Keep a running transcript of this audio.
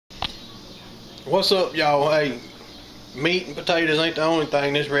What's up, y'all? Hey, meat and potatoes ain't the only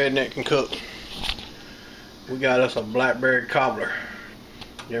thing this redneck can cook. We got us a Blackberry Cobbler.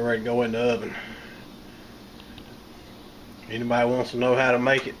 Getting ready to go in the oven. Anybody wants to know how to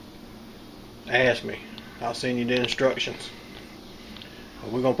make it, ask me. I'll send you the instructions.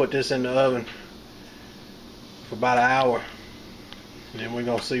 But we're gonna put this in the oven for about an hour, and then we're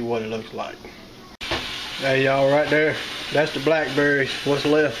gonna see what it looks like. Hey, y'all, right there, that's the blackberries. What's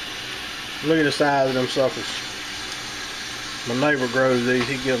left? Look at the size of them suckers. My neighbor grows these.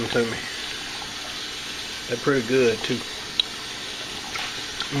 He gives them to me. They're pretty good too.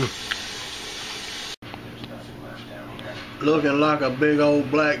 Looking like a big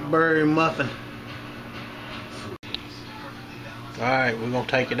old blackberry muffin. Alright, we're gonna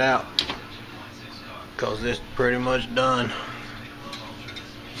take it out because it's pretty much done.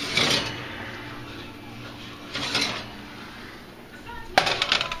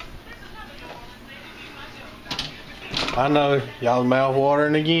 I know, y'all's mouth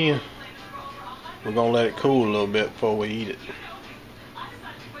watering again. We're gonna let it cool a little bit before we eat it.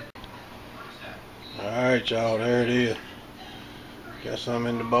 Alright, y'all, there it is. Got some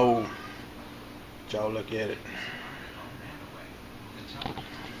in the bowl. Y'all look at it.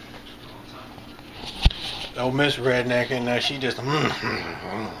 Old Miss Redneck in there, she just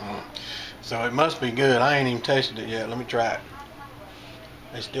so it must be good. I ain't even tasted it yet. Let me try it.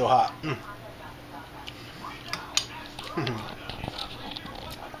 It's still hot.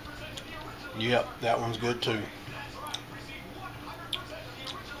 Yep, that one's good too.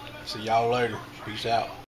 See y'all later. Peace out.